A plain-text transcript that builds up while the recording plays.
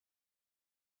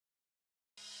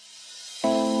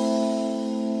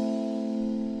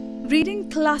Reading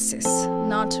classes,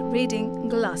 not reading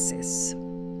glasses.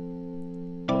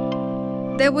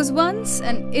 There was once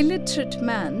an illiterate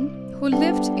man who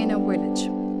lived in a village.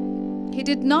 He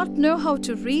did not know how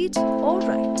to read or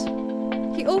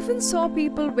write. He often saw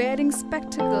people wearing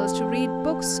spectacles to read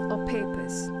books or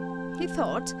papers. He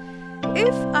thought,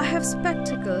 if I have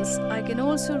spectacles, I can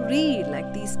also read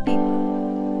like these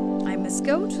people. I must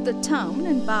go to the town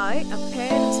and buy a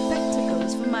pair of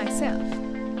spectacles for myself.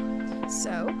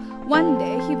 So, one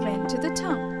day he went to the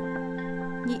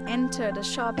town. He entered a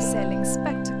shop selling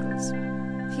spectacles.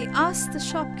 He asked the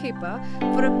shopkeeper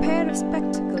for a pair of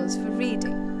spectacles for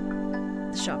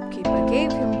reading. The shopkeeper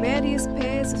gave him various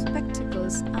pairs of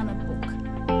spectacles and a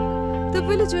book. The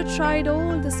villager tried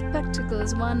all the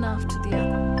spectacles one after the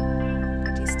other,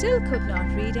 but he still could not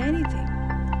read anything.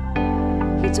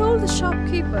 He told the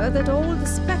shopkeeper that all the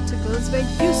spectacles were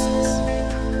useless.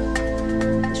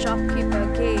 The shopkeeper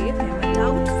gave him a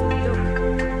doubtful look.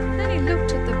 Then he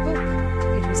looked at the book.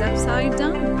 It was upside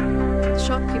down. The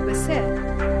shopkeeper said,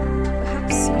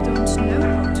 "Perhaps you don't know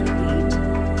how to read?"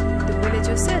 The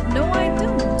villager said, "No, I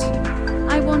don't.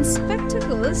 I want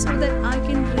spectacles so that I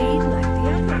can read like the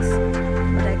others.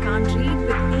 But I can't read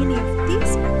with any of these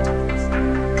spectacles."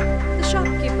 The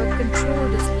shopkeeper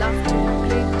controlled his laughter with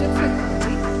great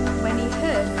difficulty when he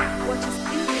heard what his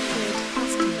illiterate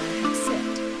customer had said.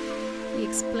 He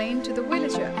explained to the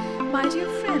villager, "My dear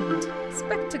friend,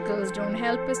 spectacles don't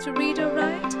help us to read or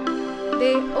write.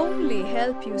 They only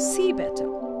help you see better.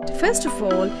 First of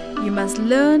all, you must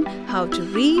learn how to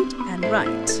read and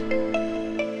write."